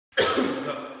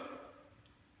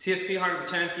TSC Heart of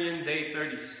the Champion, day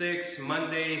 36,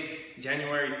 Monday,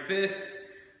 January 5th.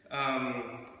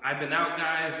 I've been out,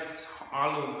 guys,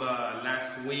 all of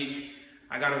last week.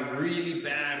 I got a really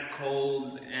bad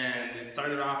cold, and it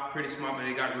started off pretty small, but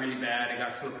it got really bad. It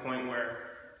got to a point where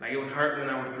it would hurt when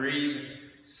I would breathe.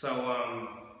 So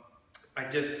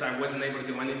I wasn't able to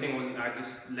do anything. I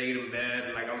just laid in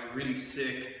bed. I was really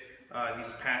sick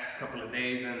these past couple of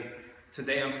days, and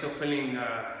today I'm still feeling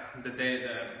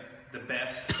the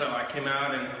best. So I came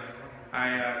out and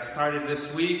I started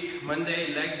this week,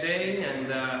 Monday, leg day,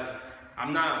 and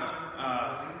I'm not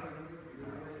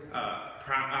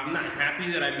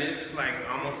happy that I missed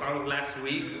almost all of last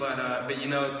week, but you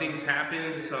know, things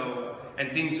happen,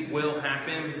 and things will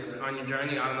happen on your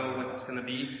journey. I don't know what it's gonna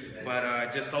be,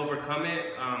 but just overcome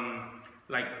it.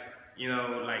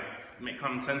 Make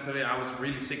common sense of it. I was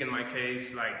really sick in my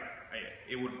case.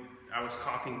 I was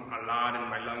coughing a lot, and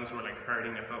my lungs were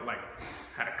hurting. I felt like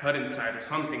I had a cut inside or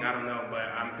something. I don't know, but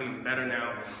I'm feeling better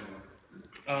now.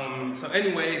 So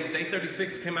anyways, day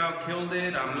 36 came out, killed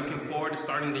it. I'm looking forward to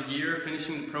starting the year,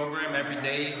 finishing the program every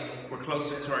day. We're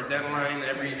closer to our deadline.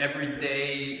 Every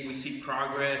day we see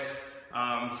progress.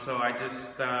 So I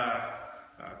just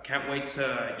can't wait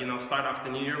to start off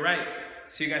the new year right.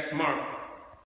 See you guys tomorrow.